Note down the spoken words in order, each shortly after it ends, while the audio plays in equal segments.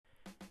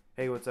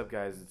Hey, what's up,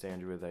 guys? It's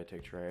Andrew with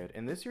iTechTriad.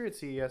 And this year at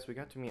CES, we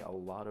got to meet a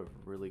lot of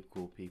really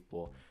cool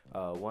people.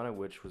 One of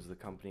which was the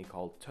company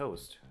called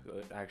Toast.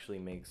 It actually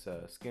makes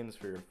skins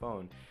for your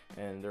phone,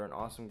 and they're an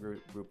awesome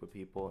group of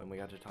people. And we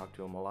got to talk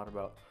to them a lot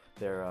about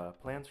their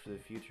plans for the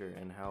future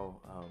and how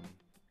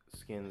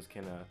skins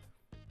can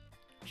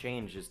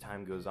change as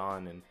time goes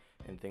on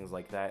and things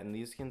like that. And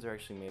these skins are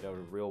actually made out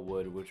of real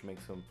wood, which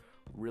makes them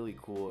really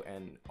cool,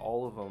 and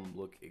all of them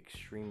look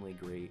extremely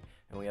great.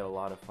 And we had a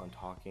lot of fun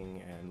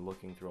talking and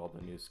looking through all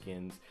the new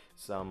skins,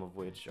 some of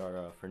which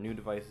are for new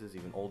devices,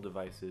 even old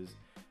devices,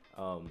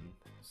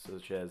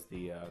 such as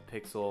the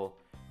Pixel,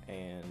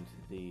 and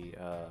the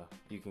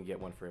you can get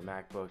one for a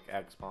MacBook,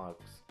 Xbox,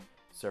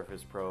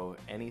 Surface Pro,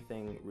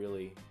 anything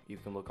really. You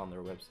can look on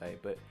their website,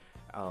 but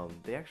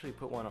they actually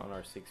put one on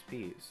our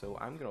 6P, so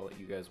I'm gonna let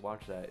you guys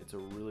watch that. It's a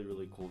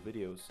really cool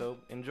video, so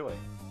enjoy.